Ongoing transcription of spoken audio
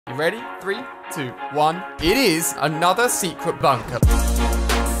You ready? 3, 2, 1. It is another secret bunker.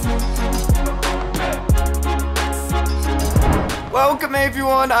 Welcome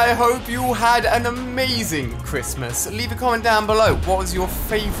everyone, I hope you had an amazing Christmas. Leave a comment down below. What was your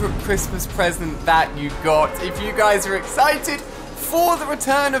favorite Christmas present that you got? If you guys are excited for the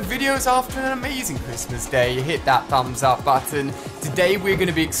return of videos after an amazing Christmas day, hit that thumbs up button. Today we're going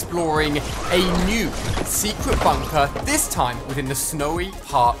to be exploring a new secret bunker, this time within the snowy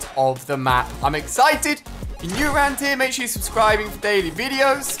part of the map. I'm excited. If you're new around here, make sure you're subscribing for daily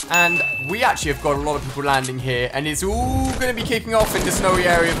videos. And we actually have got a lot of people landing here, and it's all going to be kicking off in the snowy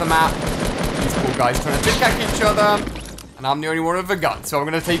area of the map. These poor guys trying to pick-ack each other, and I'm the only one with a gun, so I'm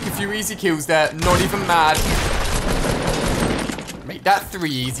going to take a few easy kills there. Not even mad. Make that 3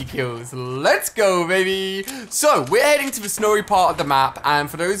 easy kills. Let's go, baby. So, we're heading to the snowy part of the map, and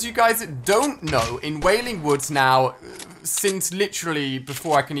for those of you guys that don't know, in Wailing Woods now, since literally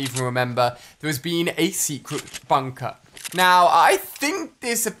before I can even remember, there has been a secret bunker. Now, I think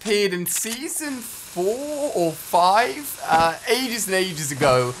this appeared in season 4 or 5, ages and ages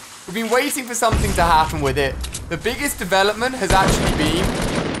ago. We've been waiting for something to happen with it. The biggest development has actually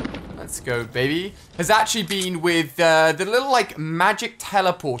been, let's go, baby, has actually been with the little, like, magic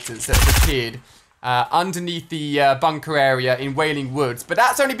teleporters that have appeared underneath the bunker area in Wailing Woods. But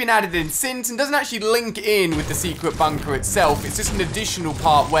that's only been added in since and doesn't actually link in with the secret bunker itself. It's just an additional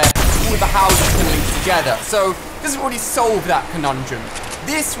part where all the houses can link together. So it doesn't really solve that conundrum.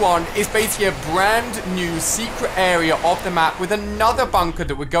 This one is basically a brand new secret area of the map with another bunker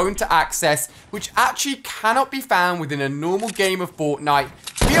that we're going to access, which actually cannot be found within a normal game of Fortnite.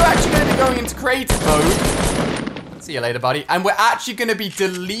 We are actually going to be going into creative mode. See you later, buddy. And we're actually going to be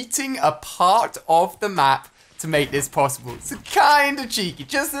deleting a part of the map to make this possible. It's kind of cheeky,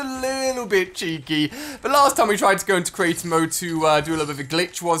 just a little bit cheeky. But last time we tried to go into creative mode to do a little bit of a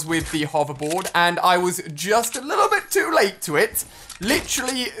glitch was with the hoverboard, and I was just a little bit too late to it.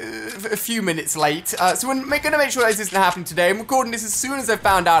 Literally a few minutes late. So we're going to make sure this doesn't happen today. I'm recording this as soon as I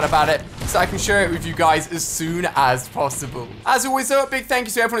found out about it, so I can share it with you guys as soon as possible. As always, though, a big thank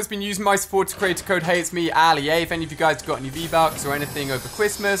you to everyone that's been using my support to create a code. Hey, it's me, Ali. If any of you guys have got any V-Bucks or anything over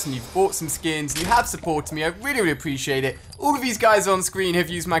Christmas and you've bought some skins and you have supported me, I really, really appreciate it. All of these guys on screen have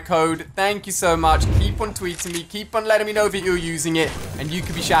used my code. Thank you so much. Keep on tweeting me. Keep on letting me know that you're using it, and you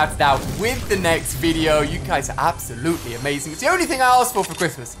could be shouted out with the next video. You guys are absolutely amazing. It's the only thing I asked for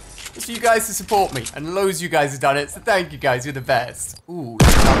Christmas. It's for you guys to support me, and loads of you guys have done it, so thank you guys. You're the best. Ooh,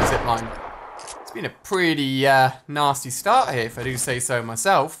 another zip line. It's been a pretty nasty start here, if I do say so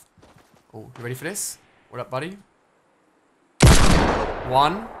myself. Oh, you ready for this? What up, buddy?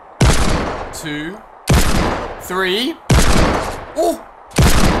 1, 2, 3. Oh!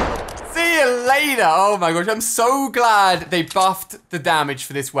 See you later! Oh my gosh, I'm so glad they buffed the damage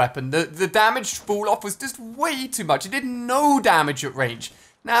for this weapon. The damage fall off was just way too much. It did no damage at range.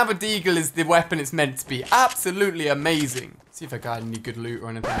 Now the Deagle is the weapon it's meant to be. Absolutely amazing. Let's see if I got any good loot or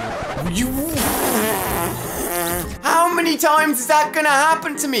anything. How many times is that gonna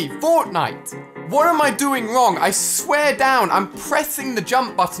happen to me? Fortnite! What am I doing wrong? I swear down, I'm pressing the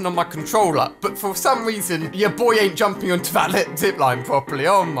jump button on my controller, but for some reason, your boy ain't jumping onto that zipline properly.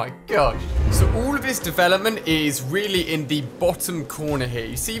 Oh my gosh. So all of this development is really in the bottom corner here.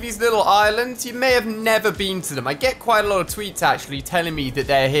 You see these little islands? You may have never been to them. I get quite a lot of tweets actually telling me that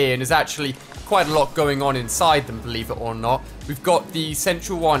they're here, and there's actually quite a lot going on inside them, believe it or not. We've got the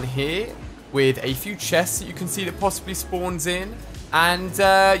central one here with a few chests that you can see that possibly spawns in.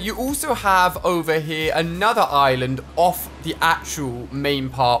 And you also have over here another island off the actual main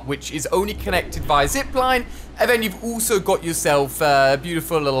part, which is only connected via zipline. And then you've also got yourself a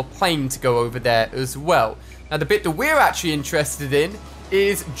beautiful little plane to go over there as well. Now, the bit that we're actually interested in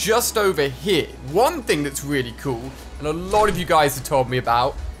is just over here. One thing that's really cool, and a lot of you guys have told me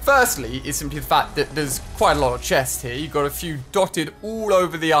about, firstly, is simply the fact that there's quite a lot of chests here. You've got a few dotted all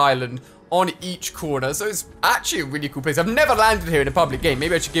over the island, on each corner, so it's actually a really cool place. I've never landed here in a public game.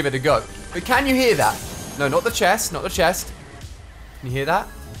 Maybe I should give it a go. But can you hear that? No, not the chest, not the chest. Can you hear that?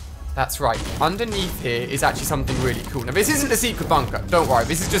 That's right. Underneath here is actually something really cool. Now, this isn't a secret bunker. Don't worry.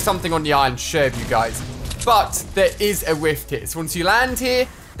 This is just something on the island to share with you guys. But there is a rift here. So once you land here,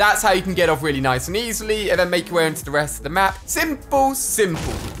 that's how you can get off really nice and easily, and then make your way into the rest of the map. Simple,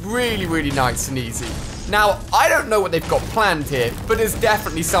 simple. Really, really nice and easy. Now, I don't know what they've got planned here, but there's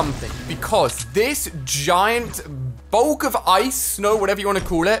definitely something, because this giant bulk of ice, snow, whatever you want to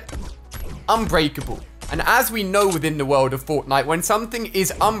call it, unbreakable. And as we know within the world of Fortnite, when something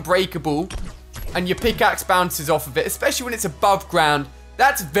is unbreakable and your pickaxe bounces off of it, especially when it's above ground,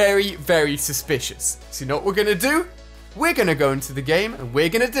 that's very, very suspicious. So you know what we're going to do? we're going to go into the game and we're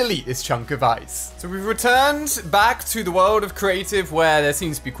going to delete this chunk of ice. So we've returned back to the world of creative where there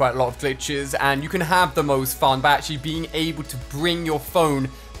seems to be quite a lot of glitches, and you can have the most fun by actually being able to bring your phone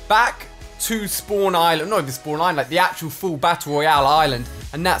back to Spawn Island, not even Spawn Island, like the actual full Battle Royale island,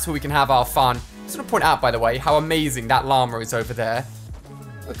 and that's where we can have our fun. I just want to point out, by the way, how amazing that llama is over there.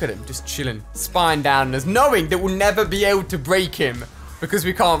 Look at him, just chilling, spine down, as knowing that we'll never be able to break him because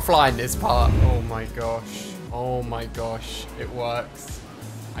we can't fly in this part. Oh my gosh. Oh my gosh, it works.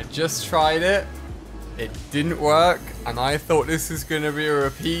 I just tried it. It didn't work, and I thought this was going to be a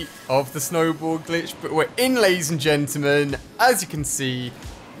repeat of the snowboard glitch, but we're in, ladies and gentlemen. As you can see,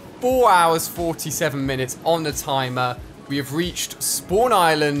 4 hours, 47 minutes on the timer. We have reached Spawn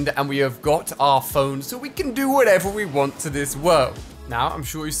Island, and we have got our phone, so we can do whatever we want to this world. Now, I'm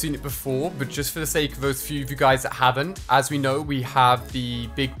sure you've seen it before, but just for the sake of those few of you guys that haven't, as we know, we have the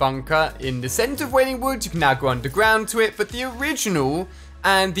big bunker in the center of Wailing Woods. You can now go underground to it, but the original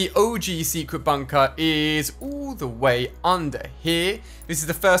and the OG secret bunker is all the way under here. This is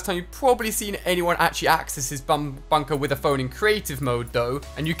the first time you've probably seen anyone actually access this bunker with a phone in creative mode, though.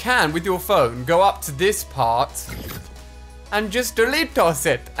 And you can, with your phone, go up to this part and just delete toss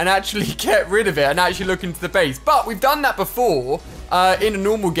it and actually get rid of it and actually look into the base. But we've done that before in a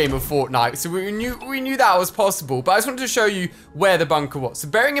normal game of Fortnite, so we knew that was possible. But I just wanted to show you where the bunker was. So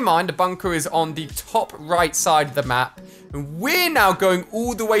bearing in mind, the bunker is on the top right side of the map, and we're now going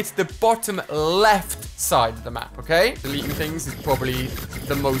all the way to the bottom left side of the map, okay? Deleting things is probably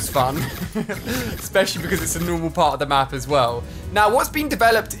the most fun, especially because it's a normal part of the map as well. Now, what's been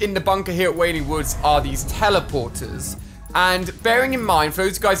developed in the bunker here at Wailing Woods are these teleporters. And bearing in mind, for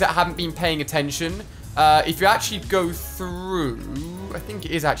those guys that haven't been paying attention, if you actually go through, I think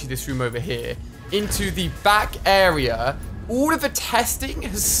it is actually this room over here, into the back area, all of the testing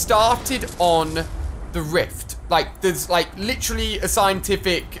has started on the rift. Like, there's like literally a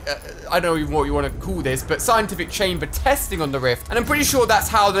scientific, I don't know even what you want to call this, but scientific chamber testing on the rift. And I'm pretty sure that's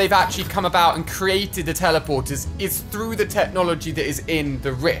how they've actually come about and created the teleporters, is through the technology that is in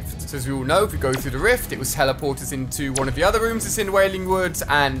the rift. So as we all know, if we go through the rift, it was teleporters into one of the other rooms that's in Wailing Woods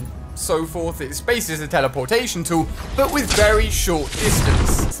and so forth. It's basically a teleportation tool, but with very short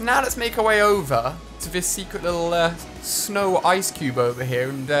distance. So now let's make our way over to this secret little snow ice cube over here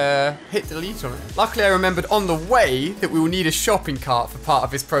and hit delete on it. Luckily, I remembered on the way that we will need a shopping cart for part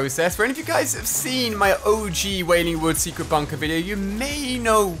of this process. For any of you guys that have seen my OG Wailing Woods secret bunker video, you may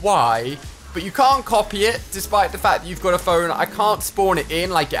know why, but you can't copy it despite the fact that you've got a phone. I can't spawn it in,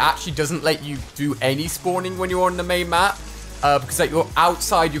 like it actually doesn't let you do any spawning when you're on the main map. Because like you're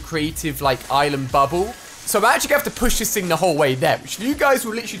outside your creative like island bubble. So I'm actually going to have to push this thing the whole way there, which for you guys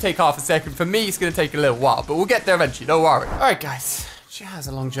will literally take half a second. For me, it's going to take a little while, but we'll get there eventually, don't worry. All right, guys, it has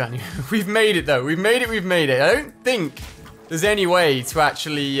a long journey. We've made it, though. We've made it. I don't think there's any way to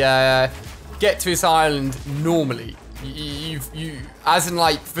actually get to this island normally. As in,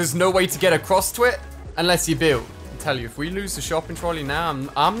 like, there's no way to get across to it unless you build. I tell you, if we lose the shopping trolley now,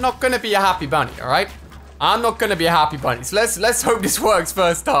 I'm not going to be a happy bunny, all right? I'm not going to be a happy bunny, so let's hope this works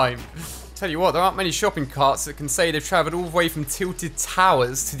first time. Tell you what, there aren't many shopping carts that can say they've traveled all the way from Tilted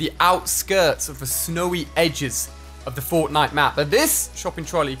Towers to the outskirts of the snowy edges of the Fortnite map, but this shopping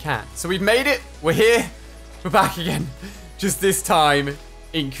trolley can. So we've made it, we're here, we're back again, just this time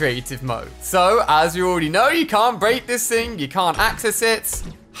in creative mode. So, as you already know, you can't break this thing, you can't access it.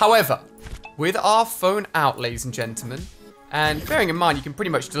 However, with our phone out, ladies and gentlemen, and bearing in mind you can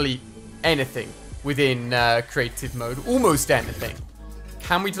pretty much delete anything within creative mode, almost anything.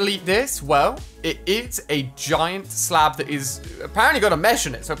 Can we delete this? Well, it is a giant slab that is apparently got a mesh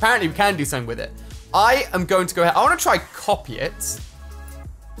on it, so apparently we can do something with it. I am going to go ahead. I want to try copy it.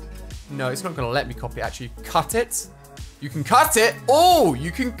 No, it's not going to let me copy it, actually. Cut it. You can cut it. Oh,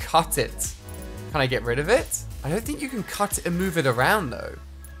 you can cut it. Can I get rid of it? I don't think you can cut it and move it around, though.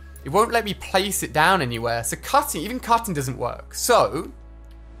 It won't let me place it down anywhere. So cutting, even cutting doesn't work. So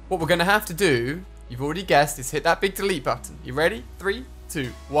what we're going to have to do, you've already guessed, is hit that big delete button. You ready? 3, 2,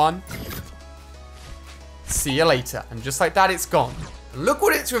 1. See you later. And just like that, it's gone. Look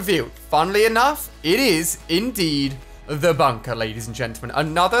what it's revealed. Funnily enough, it is indeed the bunker, ladies and gentlemen.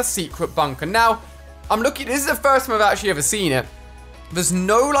 Another secret bunker. Now, I'm looking, this is the first time I've actually ever seen it. There's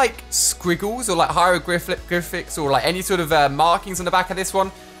no like squiggles or like hieroglyphics or like any sort of markings on the back of this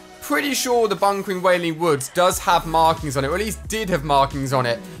one. Pretty sure the bunker in Wailing Woods does have markings on it, or at least did have markings on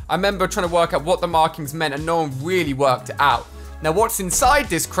it. I remember trying to work out what the markings meant and no one really worked it out. Now, what's inside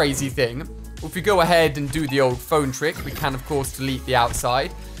this crazy thing? If we go ahead and do the old phone trick, we can, of course, delete the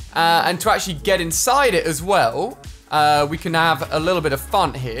outside. And to actually get inside it as well, we can have a little bit of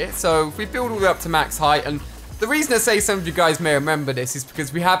fun here. So if we build all the way up to max height, and The reason I say some of you guys may remember this is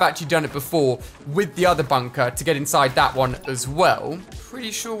because we have actually done it before with the other bunker to get inside that one as well. Pretty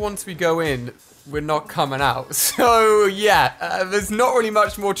sure once we go in, we're not coming out. So yeah, there's not really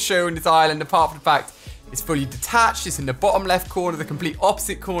much more to show in this island apart from the fact it's fully detached. It's in the bottom left corner, the complete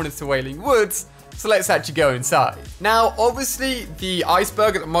opposite corners to Wailing Woods. So let's actually go inside. Now, obviously, the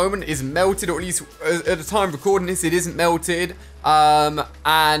iceberg at the moment isn't melted, or at least at the time of recording this, it isn't melted. The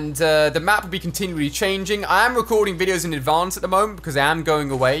map will be continually changing. I am recording videos in advance at the moment because I am going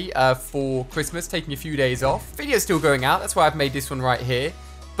away for Christmas, taking a few days off. Video's still going out, that's why I've made this one right here.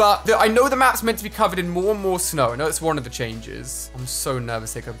 But I know the map's meant to be covered in more and more snow. I know it's one of the changes. I'm so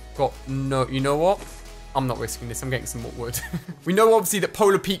nervous, like I've got no... You know what? I'm not risking this. I'm getting some more wood. We know, obviously, that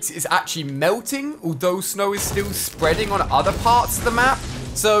Polar Peaks is actually melting, although snow is still spreading on other parts of the map.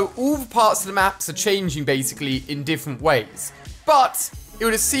 So all the parts of the maps are changing, basically, in different ways. But it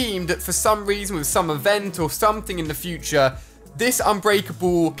would have seemed that for some reason, with some event or something in the future, this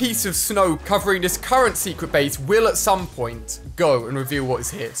unbreakable piece of snow covering this current secret base will at some point go and reveal what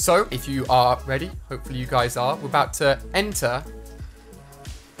is here. So if you are ready, hopefully you guys are, we're about to enter.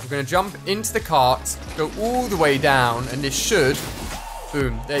 We're going to jump into the cart, go all the way down, and this should,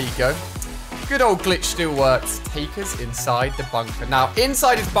 boom, there you go. Good old glitch still works. Take us inside the bunker. Now,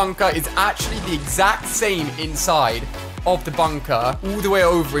 inside this bunker is actually the exact same inside of the bunker all the way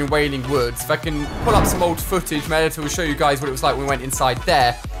over in Wailing Woods. If I can pull up some old footage, my editor will show you guys what it was like when we went inside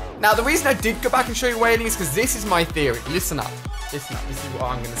there. Now, the reason I did go back and show you Wailing is because this is my theory. Listen up. Listen up. This is what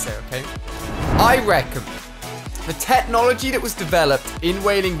I'm going to say, okay? I reckon the technology that was developed in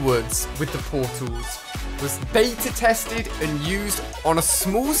Wailing Woods with the portals was beta tested and used on a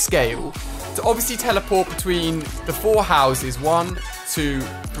small scale to obviously teleport between the 4 houses, 1, 2,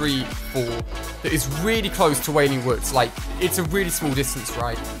 3, 4, that is really close to Wailing Woods. Like, it's a really small distance,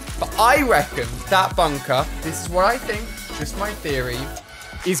 right? But I reckon that bunker, this is what I think, just my theory,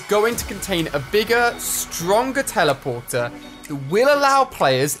 is going to contain a bigger, stronger teleporter that will allow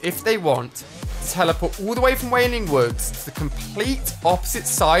players, if they want, to teleport all the way from Wailing Woods to the complete opposite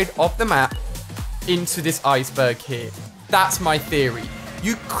side of the map into this iceberg here. That's my theory.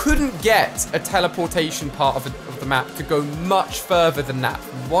 You couldn't get a teleportation part of the map to go much further than that.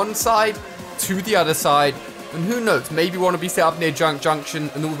 From one side to the other side. And who knows, maybe want to be set up near Junk Junction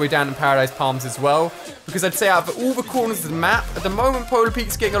and all the way down in Paradise Palms as well. Because I'd say out of all the corners of the map, at the moment Polar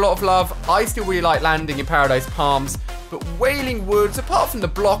Peak's getting a lot of love. I still really like landing in Paradise Palms. But Wailing Woods, apart from the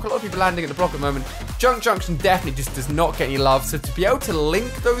block, a lot of people landing at the block at the moment, Junk Junction definitely just does not get any love. So to be able to link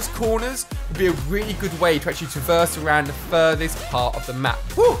those corners would be a really good way to actually traverse around the furthest part of the map.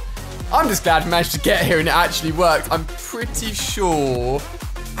 Whew! I'm just glad we managed to get here and it actually worked. I'm pretty sure...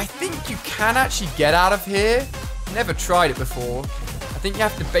 I think you can actually get out of here. Never tried it before. I think you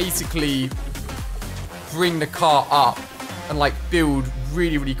have to basically bring the car up and like build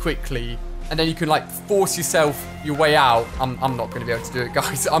really, really quickly. And then you can like force yourself your way out. I'm not going to be able to do it,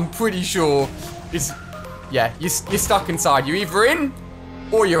 guys. I'm pretty sure it's... Yeah, you're stuck inside. You're either in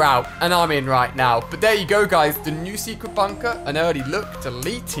or you're out. And I'm in right now. But there you go, guys. The new secret bunker. An early look.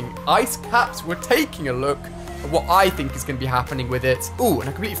 Deleting ice caps. We're taking a look at what I think is going to be happening with it. Oh, and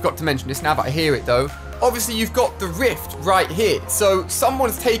I completely forgot to mention this now that I hear it, though. Obviously, you've got the Rift right here. So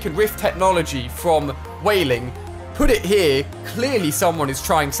someone's taken Rift technology from Wailing, put it here. Clearly, someone is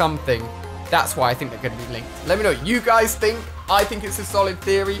trying something. That's why I think they're going to be linked. Let me know what you guys think. I think it's a solid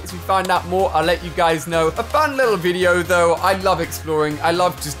theory. As we find out more, I'll let you guys know. A fun little video, though. I love exploring. I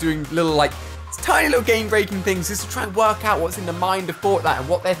love just doing little, like, tiny little game-breaking things just to try and work out what's in the mind of Fortnite and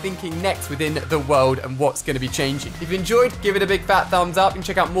what they're thinking next within the world and what's going to be changing. If you enjoyed, give it a big fat thumbs up. You can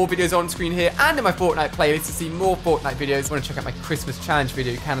check out more videos on screen here and in my Fortnite playlist to see more Fortnite videos. If you want to check out my Christmas challenge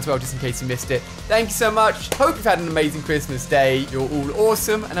video, you can as well, just in case you missed it. Thank you so much. Hope you've had an amazing Christmas day. You're all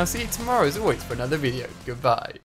awesome, and I'll see you tomorrow as always for another video. Goodbye.